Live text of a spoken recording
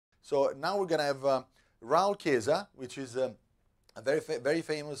So now we're going to have Raoul Chiesa, which is a very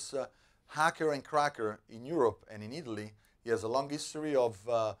famous hacker and cracker in Europe and in Italy. He has a long history of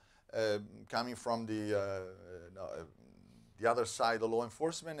coming from the other side of law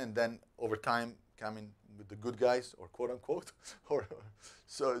enforcement, and then over time coming with the good guys, or quote unquote, or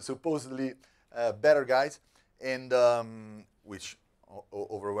so supposedly better guys, and which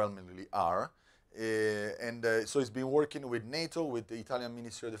overwhelmingly are. So he's been working with NATO, with the Italian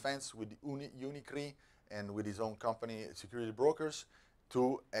Ministry of Defense, with Unicri, and with his own company, Security Brokers,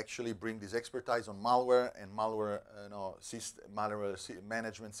 to actually bring this expertise on malware and malware, malware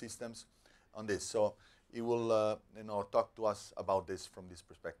management systems on this. So he will talk to us about this from this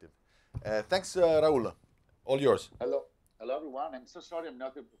perspective. Thanks, Raoul. All yours. Hello. Hello, everyone. I'm so sorry I'm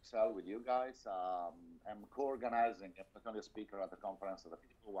not in Brussels with you guys. I'm co-organizing. I'm not only a speaker at the conference of the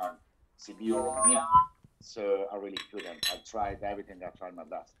people one CBU Romania. So I really couldn't. I tried everything. I tried my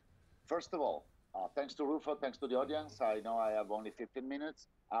best. First of all, thanks to Rufo, thanks to the audience. I know I have only 15 minutes.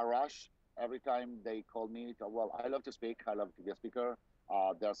 I rush every time they call me. Well, I love to speak. I love to be a speaker.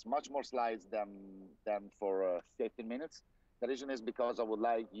 There's much more slides than for 15 minutes. The reason is because I would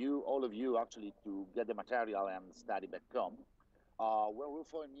like you, all of you, actually to get the material and study back home. Well,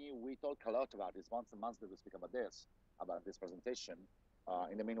 Rufo and me, we talk a lot about this. Once a month that we speak about this presentation.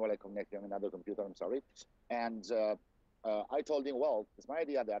 In the meanwhile, I connect on another computer, I'm sorry. And I told him, well, it's my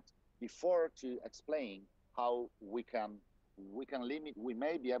idea that before to explain how we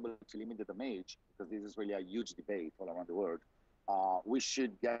may be able to limit the damage, because this is really a huge debate all around the world, we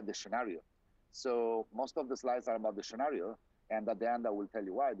should get the scenario. So most of the slides are about the scenario, and at the end I will tell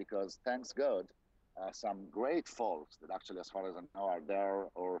you why, because thanks God, some great folks that actually, as far as I know, are there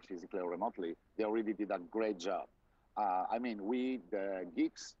or physically or remotely, they already did a great job. I mean, we, the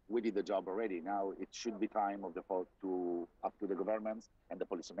geeks, we did the job already. Now it should be time of the up to the governments and the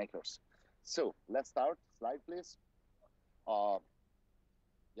policymakers. So let's start. Slide, please.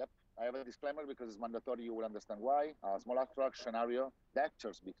 Yep, I have a disclaimer because it's mandatory. You will understand why. Small abstract scenario, the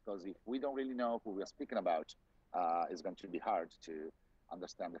actors, because if we don't really know who we are speaking about, it's going to be hard to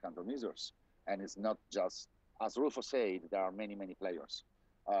understand the countermeasures. And it's not just, as Rufo said, there are many, many players.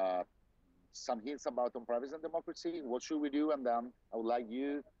 Some hints about on privacy and democracy. What should we do? And then I would like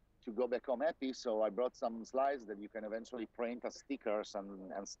you to go back home happy. So I brought some slides that you can eventually print as stickers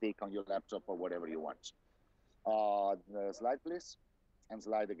and stick on your laptop or whatever you want. The slide, please. And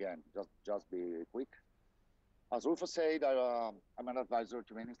slide again. Just be quick. As Rufo said, I'm an advisor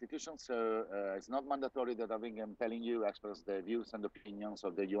to many institutions, so it's not mandatory that I'm telling you express the views and opinions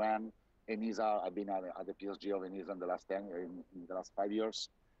of the UN, ENISA. I've been at the PSG of ENISA in the last 5 years,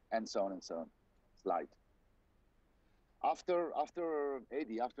 and so on and so on. Slide. After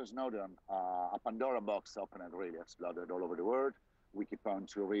Snowden, a Pandora box opened and really exploded all over the world. We keep on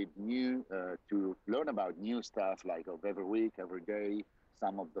to read to learn about new stuff, like of every week, every day.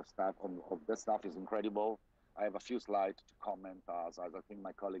 Some of the stuff is incredible. I have a few slides to comment, as I think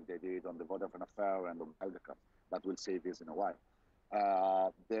my colleague they did on the Vodafone affair and on Belgica, but we'll see this in a while.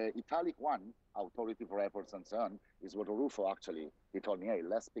 The italic one, authoritative reports and so on, is what Rufo actually, he told me, hey,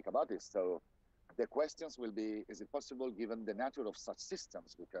 let's speak about this. So the questions will be, is it possible given the nature of such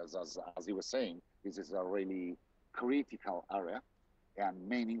systems? Because as he was saying, this is a really critical area and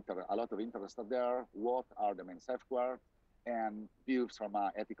a lot of interest are there. What are the main safeguards and views from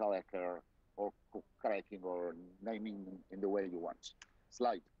an ethical hacker or cracking or naming in the way you want.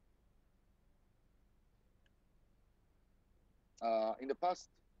 Slide. In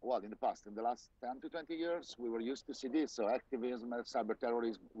the last 10 to 20 years, we were used to see this. So activism, cyber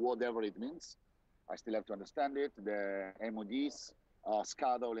terrorism, whatever it means. I still have to understand it. The MODs,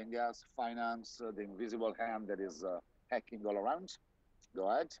 SCADA, oil and gas, finance, the invisible hand that is hacking all around. Go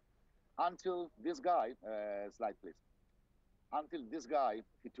ahead. Until this guy, slide please. Until this guy,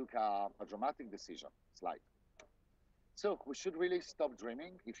 he took a dramatic decision. Slide. So we should really stop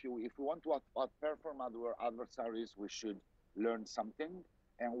dreaming. If we want to outperform our adversaries, we should learn something.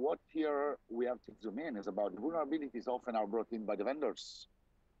 And what here we have to zoom in is about vulnerabilities often are brought in by the vendors.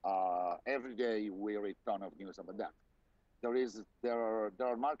 Every day we read a ton of news about that. There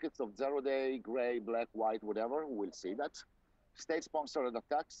are markets of 0 day, gray, black, white, whatever. We'll see that. State-sponsored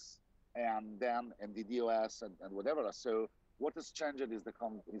attacks, and the DOS and whatever. So what has changed is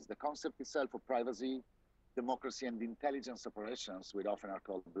the concept itself of privacy, democracy, and intelligence operations, which often are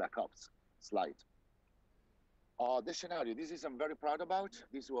called black ops. Slide. The scenario, this is I'm very proud about.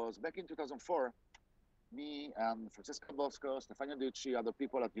 This was back in 2004. Me and Francesco Bosco, Stefano Ducci, other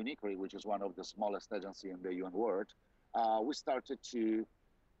people at Unicri, which is one of the smallest agencies in the UN world, we started to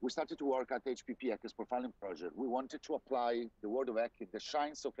we started to work at HPP, Hackers Profiling Project. We wanted to apply the world of hacking, the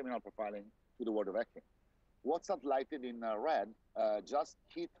science of criminal profiling, to the world of hacking. What's highlighted in red, just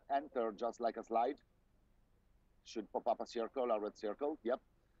hit enter, just like a slide. Should pop up a circle, a red circle. Yep.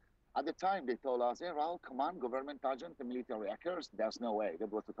 At the time, they told us, hey, Raoul, come on, government agent and military hackers. There's no way.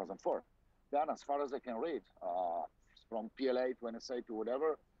 That was 2004. Then, as far as I can read, from PLA to NSA to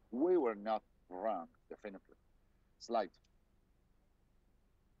whatever, we were not wrong, definitely. Slide.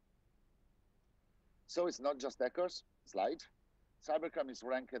 So it's not just hackers. Slide. Cybercrime is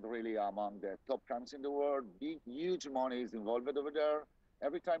ranked really among the top crimes in the world. Big, huge money is involved over there.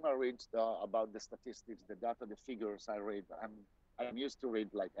 Every time I read about the statistics, the data, the figures I read, I'm used to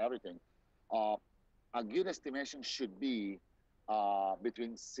read like everything. A good estimation should be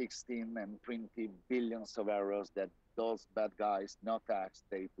between 16 and 20 billions of euros that those bad guys, not taxed,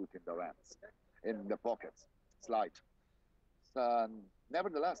 they put in their hands, in the pockets. Slide.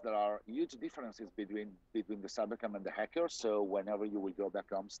 Nevertheless, there are huge differences between the cybercrime and the hackers. So whenever you will go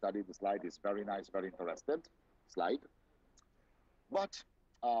back home, study the slide. It's very nice, very interested. Slide. But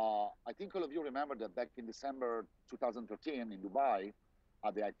I think all of you remember that back in December 2013 in Dubai,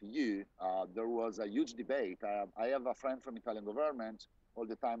 at the ITU, there was a huge debate. I have a friend from Italian government. All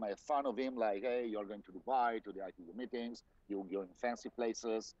the time I have fun of him, like, hey, you're going to Dubai, to the ITU meetings, you go in fancy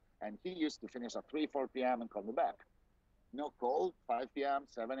places. And he used to finish at 3, 4 p.m. and call me back. No call, 5 p.m.,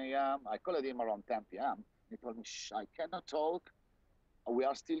 7 a.m. I called him around 10 p.m. He told me, shh, I cannot talk. We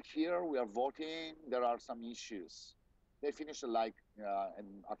are still here. We are voting. There are some issues. They finished like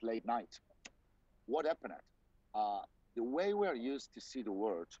at late night. What happened? The way we are used to see the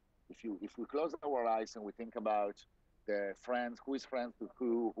world, if we close our eyes and we think about the friends, who is friends to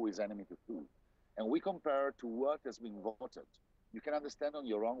who is enemy to who, and we compare to what has been voted, you can understand on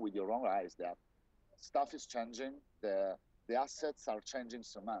your own, with your own eyes, that stuff is changing. The assets are changing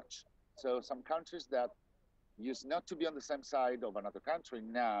so much. So some countries that used not to be on the same side of another country,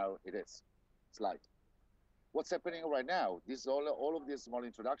 now it is. Slide. What's happening right now? This all of this small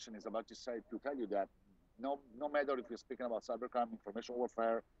introduction is about to tell you that no matter if you're speaking about cybercrime, information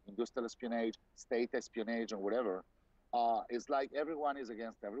warfare, industrial espionage, state espionage, and whatever, it's like everyone is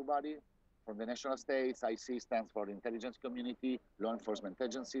against everybody. From the national states, IC stands for the intelligence community, law enforcement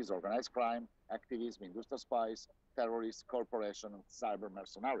agencies, organized crime, activism, industrial spies, terrorists, corporations, and cyber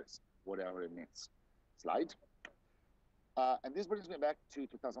mercenaries, whatever it means. Slide. And this brings me back to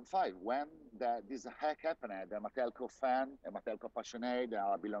 2005, when this hack happened. I'm a telco fan, I'm a telco passionate.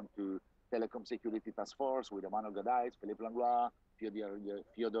 I belong to Telecom Security Task Force with Emmanuel Gadais, Philippe Langlois, Fyodor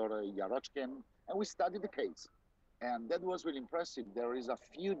Yarochkin, and we studied the case. And that was really impressive. There is a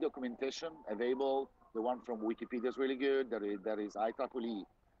few documentation available. The one from Wikipedia is really good. There is IEEE.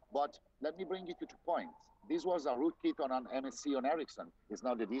 But let me bring you to 2 points. This was a rootkit on an MSc on Ericsson. It's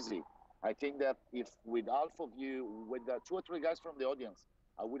not that easy. I think that if with half of you, with 2 or 3 guys from the audience,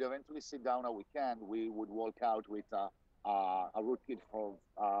 I would eventually sit down a weekend, we would walk out with a rootkit for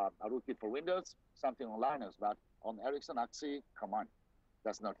Windows, something on Linux, but on Ericsson Axie, come on,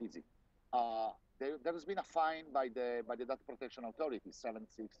 that's not easy. There has been a fine by the Data Protection Authority,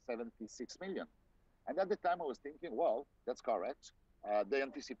 76 million. And at the time I was thinking, well, that's correct. They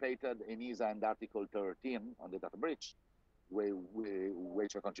anticipated ENISA and Article 13 on the data breach,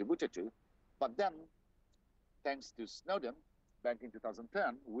 which I contributed to. But then, thanks to Snowden, back in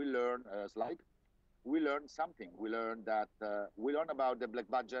 2010, we learned we learned something. We learned that we learned about the black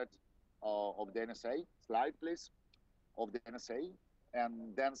budget of the NSA. Slide, please, of the NSA,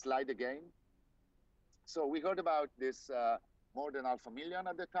 and then slide again. So we heard about this more than 500,000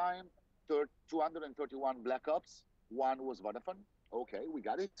 at the time, 231 black ops. One was Vodafone. Okay, we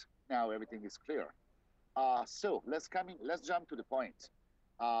got it. Now everything is clear. So let's jump to the point.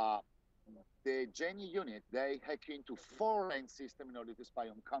 The Genie unit, they hack into foreign system in order to spy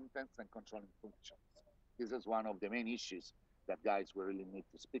on contents and controlling functions. This is one of the main issues that guys we really need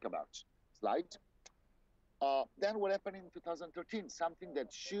to speak about. Slide. Then what happened in 2013? Something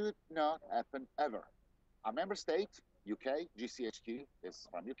that should not happen ever. A member state, UK, GCHQ is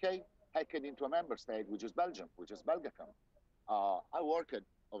from UK, hacked into a member state, which is Belgium, which is Belgacom. I worked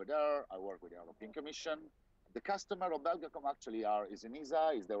over there. I work with the European Commission. The customer of Belgacom actually is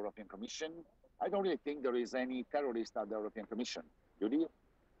ENISA, is the European Commission. I don't really think there is any terrorist at the European Commission. Do you?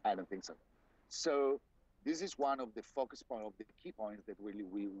 I don't think so. So this is one of the focus point of the key points that really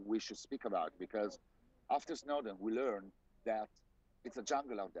we should speak about, because after Snowden, we learned that it's a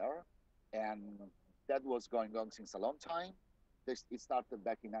jungle out there, and that was going on since a long time. It started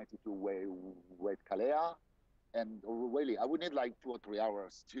back in 92 with Kalea, and really, I would need like 2 or 3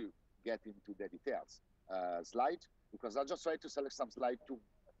 hours to get into the details. Slide, because I'll just try to select some slide to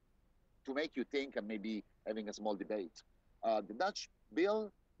to make you think and maybe having a small debate. The Dutch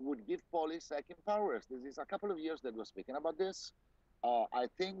bill would give police hacking powers. This is a couple of years that we're speaking about this. I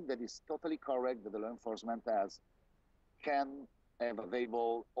think that is totally correct that the law enforcement can have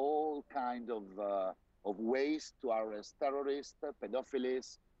available all kind of ways to arrest terrorists,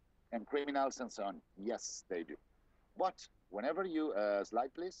 pedophiles, and criminals and so on. Yes, they do. But whenever you,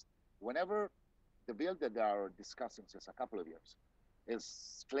 slide please, whenever the bill that they are discussing since a couple of years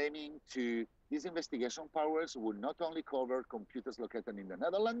is claiming to these investigation powers will not only cover computers located in the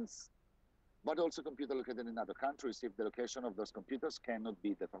Netherlands, but also computers located in other countries if the location of those computers cannot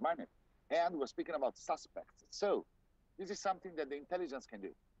be determined. And we're speaking about suspects. So this is something that the intelligence can do.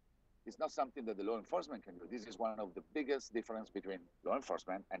 It's not something that the law enforcement can do. This is one of the biggest difference between law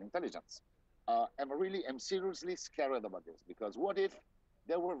enforcement and intelligence. I'm seriously scared about this because what if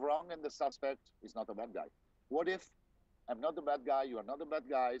they were wrong and the suspect is not a bad guy? What if I'm not the bad guy, you are not the bad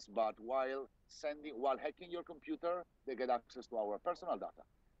guys, but while hacking your computer, they get access to our personal data.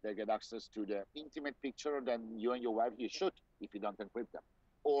 They get access to the intimate picture that you and your wife you shoot if you don't encrypt them,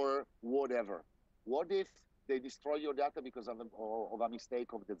 or whatever. What if they destroy your data because of a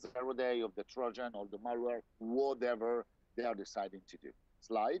mistake of the 0-day, of the Trojan, or the malware, whatever they are deciding to do?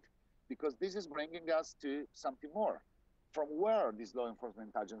 Slide, because this is bringing us to something more. From where these law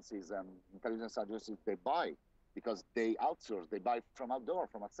enforcement agencies and intelligence agencies they buy, because they outsource, they buy from outdoor,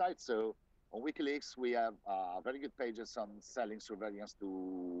 from outside. So on WikiLeaks, we have very good pages on selling surveillance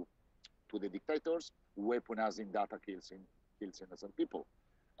to the dictators, weaponizing data kills innocent people.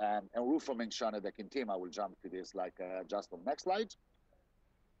 And Rufo mentioned the Hacking Team. I will jump to this just on next slide.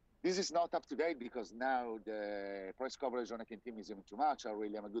 This is not up to date because now the press coverage on Hacking Team is even too much. I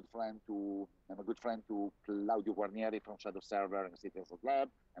really am a good friend to Claudio Guarnieri from Shadow Server and Citizens Lab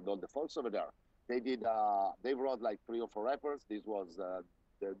and all the folks over there. They wrote like 3 or 4 reports. This was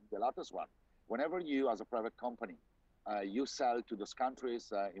the latest one. Whenever you, as a private company, you sell to those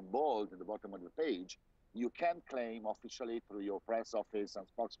countries in bold at the bottom of the page, you can claim officially through your press office and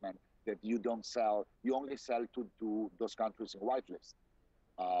spokesman that you don't sell, you only sell to those countries in whitelist.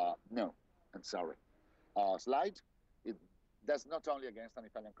 No, I'm sorry. Slide. That's not only against an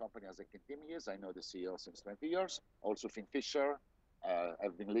Italian company as Hacking Team is. I know the CEO since 20 years. Also Finn Fisher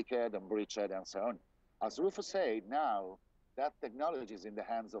have been leaked and breached and so on. As Rufus said, now that technology is in the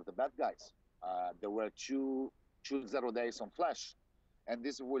hands of the bad guys. There were two 0 days on Flash. And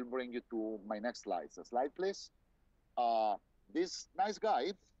this will bring you to my next slide. So slide, please. This nice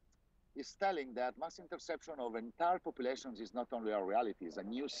guy is telling that mass interception of entire populations is not only a reality, it's a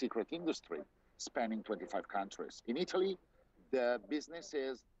new secret industry spanning 25 countries. In Italy, the business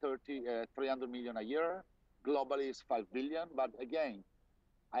is 300 million a year. Globally, is 5 billion. But again,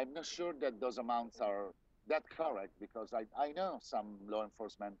 I'm not sure that those amounts are that correct because I know some law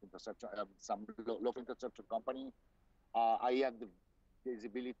enforcement interception, some law interception company. I have the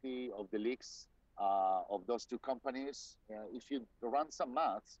visibility of the leaks of those 2 companies. If you run some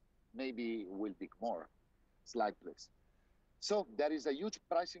maths, maybe we'll pick more. Slide, please. So there is a huge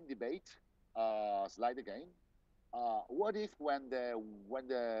pricing debate. Slide again. What if when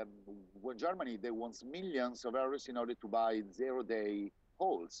Germany they wants millions of euros in order to buy 0-day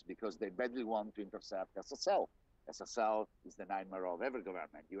holes because they badly want to intercept SSL. SSL is the nightmare of every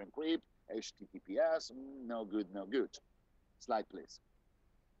government. You encrypt, HTTPS, no good, no good. Slide, please.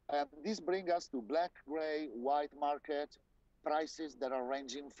 And this brings us to black, gray, white market prices that are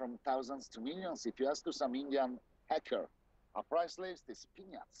ranging from thousands to millions. If you ask to some Indian hacker, a price list is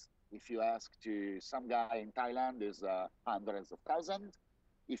peanuts. If you ask to some guy in Thailand, is hundreds of thousands.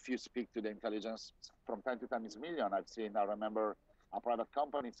 If you speak to the intelligence, from time to time, it's million. I remember a private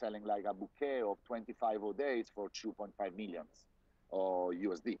company selling like a bouquet of 25 days for 2.5 millions or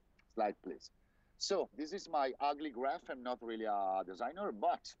USD. Slide, please. So this is my ugly graph. I'm not really a designer,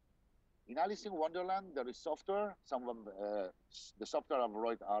 but in Alice in Wonderland, there is software. Some of them, the software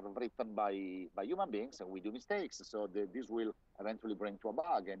are written by human beings, and we do mistakes. So this will eventually bring to a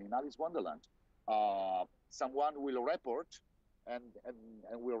bug. And in Alice Wonderland, someone will report, and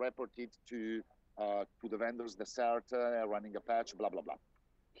will report it to the vendors, the cert, running a patch, blah blah blah.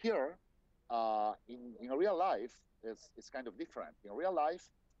 Here, in real life, it's kind of different. In real life,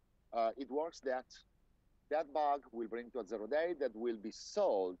 it works that bug will bring to a 0-day that will be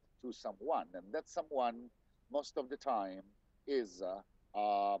sold to someone. And that someone, most of the time, is,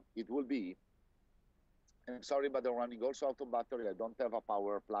 it will be, I'm sorry, but they're running also out of battery. I don't have a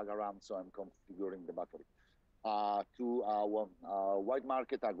power plug around, so I'm configuring the battery. To a white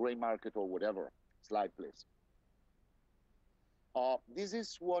market, a gray market, or whatever. Slide, please. This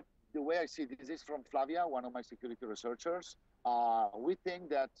is the way I see this is from Flavia, one of my security researchers. We think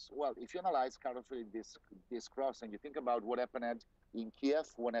that, well, if you analyze carefully this cross and you think about what happened in Kiev,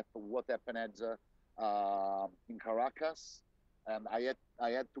 what happened in Caracas, and I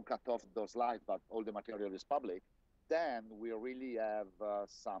had to cut off those slides, but all the material is public, then we really have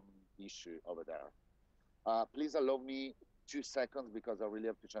some issue over there. Please allow me 2 seconds because I really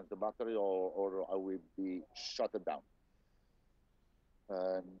have to change the battery or I will be shut it down.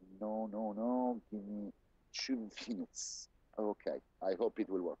 No, give me 2 minutes. Okay, I hope it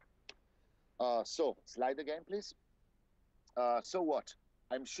will work. So, slide again, please. So what?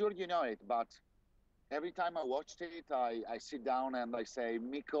 I'm sure you know it, but every time I watched it, I sit down and I say,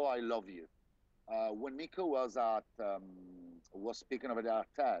 Miko, I love you. When Miko was speaking over there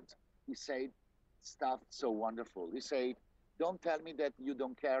at TED, he said stuff so wonderful. He said, "Don't tell me that you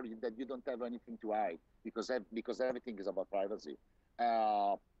don't care, that you don't have anything to hide, because everything is about privacy."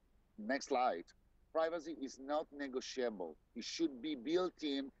 Uh, Next slide. Privacy is not negotiable. It should be built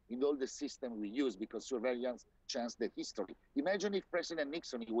in all the system we use because surveillance changed the history. Imagine if President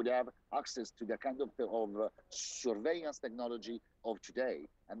Nixon would have access to the kind of surveillance technology of today.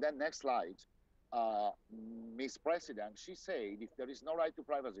 And then next slide. Miss President, she said, if there is no right to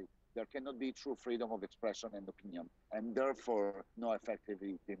privacy, there cannot be true freedom of expression and opinion, and therefore no effective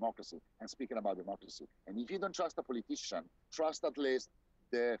democracy. And speaking about democracy, and if you don't trust a politician, trust at least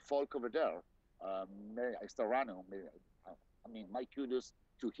the folk over there. Estarano, I mean, my kudos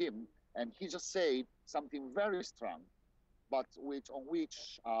to him. And he just said something very strong, but on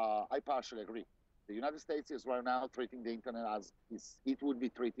which I partially agree. The United States is right now treating the internet as it would be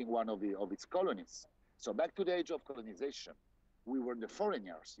treating one of its colonies. So back to the age of colonization, we were the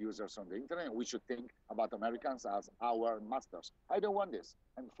foreigners, users on the internet. We should think about Americans as our masters. I don't want this.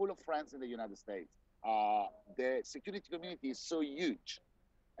 I'm full of friends in the United States. The security community is so huge,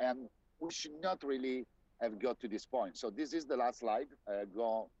 and we should not really have got to this point. So this is the last slide.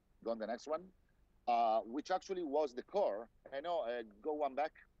 Go on the next one, which actually was the core. I know, go one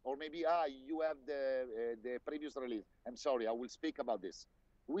back, or maybe you have the previous release. I'm sorry, I will speak about this.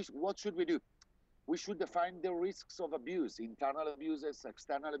 What should we do? We should define the risks of abuse, internal abuses,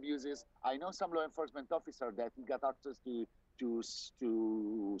 external abuses. I know some law enforcement officer that he got access to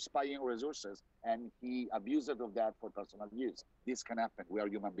spying resources and he abused of that for personal use. This can happen. We are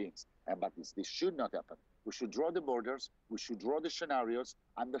human beings, but this should not happen. We should draw the borders. We should draw the scenarios,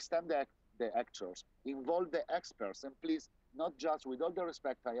 understand the actors, involve the experts, and please, not just, with all the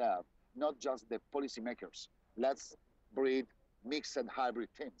respect I have, not just the policymakers. Let's breed mixed and hybrid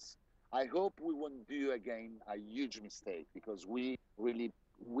teams. I hope we won't do again a huge mistake because we made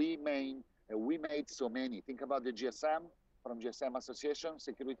so many. Think about the GSM, from GSM Association,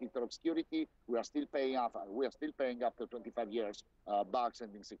 Security through Obscurity. We are still paying after 25 years bugs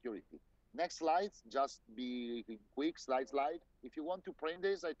and insecurity. Next slide, just be quick, slide. If you want to print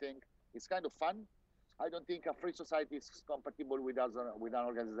this, I think it's kind of fun. I don't think a free society is compatible with an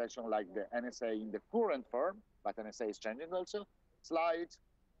organization like the NSA in the current form, but NSA is changing also. Slide.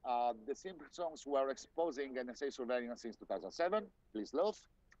 The Simpsons were exposing NSA surveillance since 2007. Please look.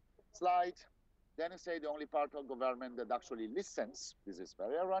 Slide. The NSA, the only part of government that actually listens. This is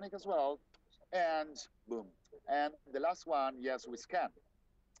very ironic as well. And boom. And the last one, yes, we scan.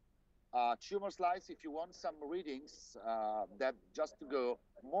 2 more slides. If you want some readings, that just to go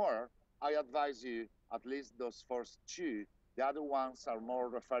more, I advise you at least those first 2. The other ones are more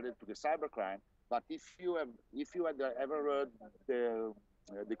referred to the cybercrime. But if you had ever read the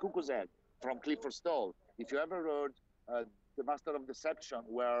Cuckoo's Egg from Clifford Stoll, if you ever read The Master of Deception,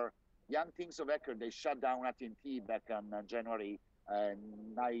 where young things of hacker, they shut down AT&T back in January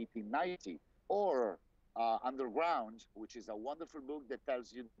 1990, or Underground, which is a wonderful book that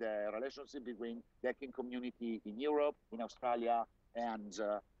tells you the relationship between the hacking community in Europe, in Australia, and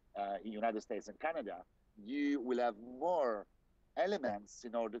in United States and Canada, you will have more elements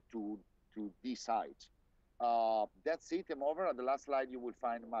in order to decide. That's it. I'm over. At the last slide, you will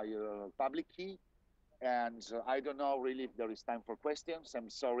find my public key. And I don't know really if there is time for questions. I'm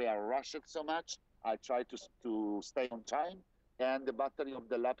sorry I rushed it so much. I try to stay on time. And the battery of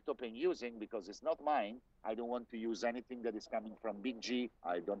the laptop I'm using, because it's not mine, I don't want to use anything that is coming from Big G.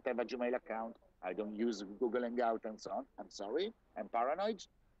 I don't have a Gmail account. I don't use Google Hangout and so on. I'm sorry. I'm paranoid.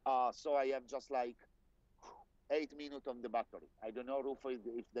 So I have just like 8 minutes on the battery. I don't know, Rufo,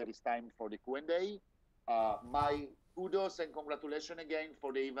 if there is time for the Q&A. My kudos and congratulations again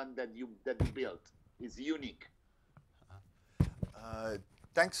for the event that you built. It's unique.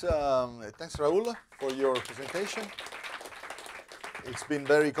 Thanks, Raoul, for your presentation. It's been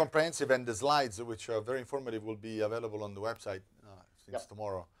very comprehensive, and the slides, which are very informative, will be available on the website since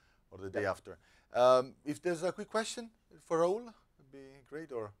tomorrow or the day after. If there's a quick question for Raoul, it'd be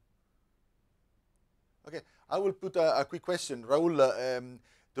great. Or okay, I will put a quick question. Raoul,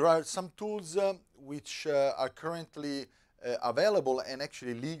 there are some tools which are currently available and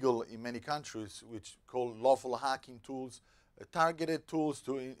actually legal in many countries, which called lawful hacking tools, targeted tools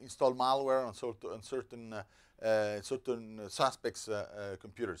to install malware on certain suspects'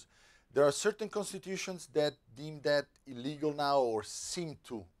 computers. There are certain constitutions that deem that illegal now or seem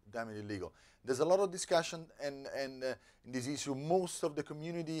to deem it illegal. There's a lot of discussion, and in this issue, most of the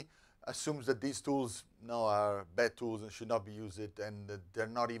community assumes that these tools are bad tools and should not be used, and they're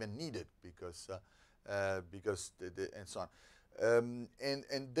not even needed because and so on.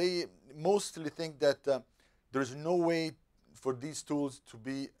 And they mostly think that there's no way for these tools to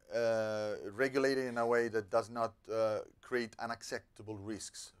be regulated in a way that does not create unacceptable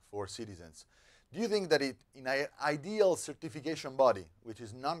risks for citizens. Do you think that in an ideal certification body, which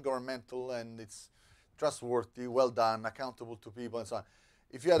is non-governmental and it's trustworthy, well done, accountable to people and so on,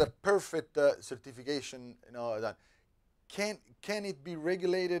 if you had a perfect certification, that can it be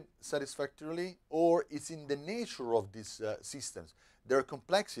regulated satisfactorily, or it's in the nature of these systems, their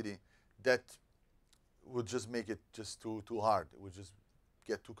complexity, that would just make it just too hard? It would just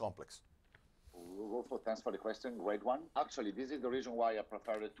get too complex. Rodolfo, thanks for the question. Great one. Actually, this is the reason why I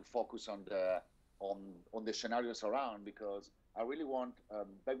prefer to focus on the scenarios around, because I really want,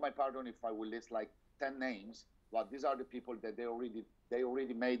 beg my pardon if I will list like 10 names, but these are the people that they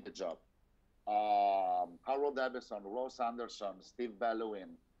already made the job. Harold Eberson, Ross Anderson, Steve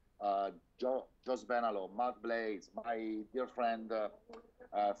Ballowin, Josh Benalo, Matt Blaze, my dear friend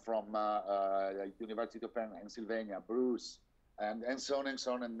from University of Pennsylvania, Bruce, and so on and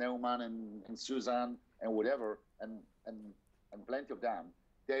so on, and Neumann and Susan and whatever, and plenty of them.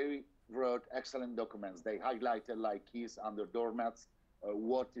 They wrote excellent documents. They highlighted like keys under doormats,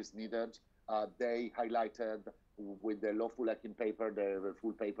 what is needed. They highlighted with the lawful hacking paper, the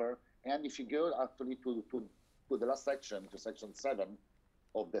full paper. And if you go actually to the last section, to section 7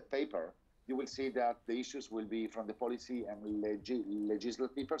 of the paper, you will see that the issues will be from the policy and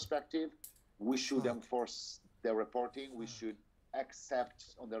legislative perspective. We should enforce the reporting. We should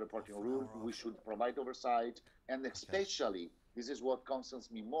accept on the reporting rule. We should provide oversight. And especially, this is what concerns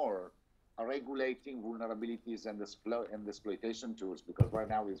me more, regulating vulnerabilities and exploitation tools, because right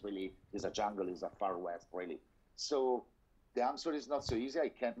now is a jungle, is a far west, really. So the answer is not so easy. I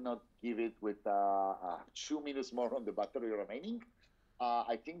cannot give it with 2 minutes more on the battery remaining.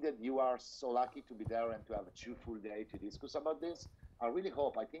 I think that you are so lucky to be there and to have a 2 full day to discuss about this. I really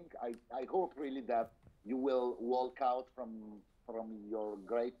hope, I hope really that you will walk out from your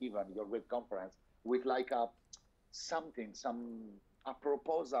great event, your great conference, with like a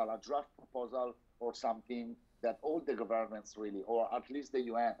proposal, a draft proposal or something that all the governments really, or at least the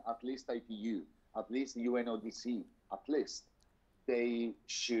UN, at least ITU, at least UNODC, at least they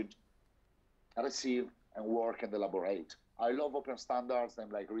should receive and work and elaborate. I love open standards. I'm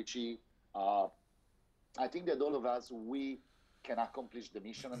like Richie. I think that all of us, we can accomplish the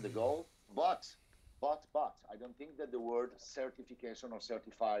mission and the goal, but I don't think that the word certification or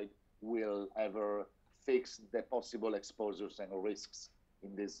certified will ever fix the possible exposures and risks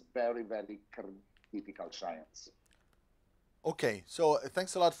in this very, very critical science. Okay, so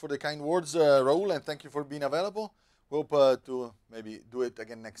thanks a lot for the kind words, Raoul, and thank you for being available. We hope to maybe do it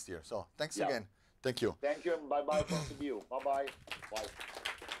again next year. So thanks again. Thank you. Thank you, and bye-bye from you. Bye-bye.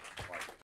 Bye.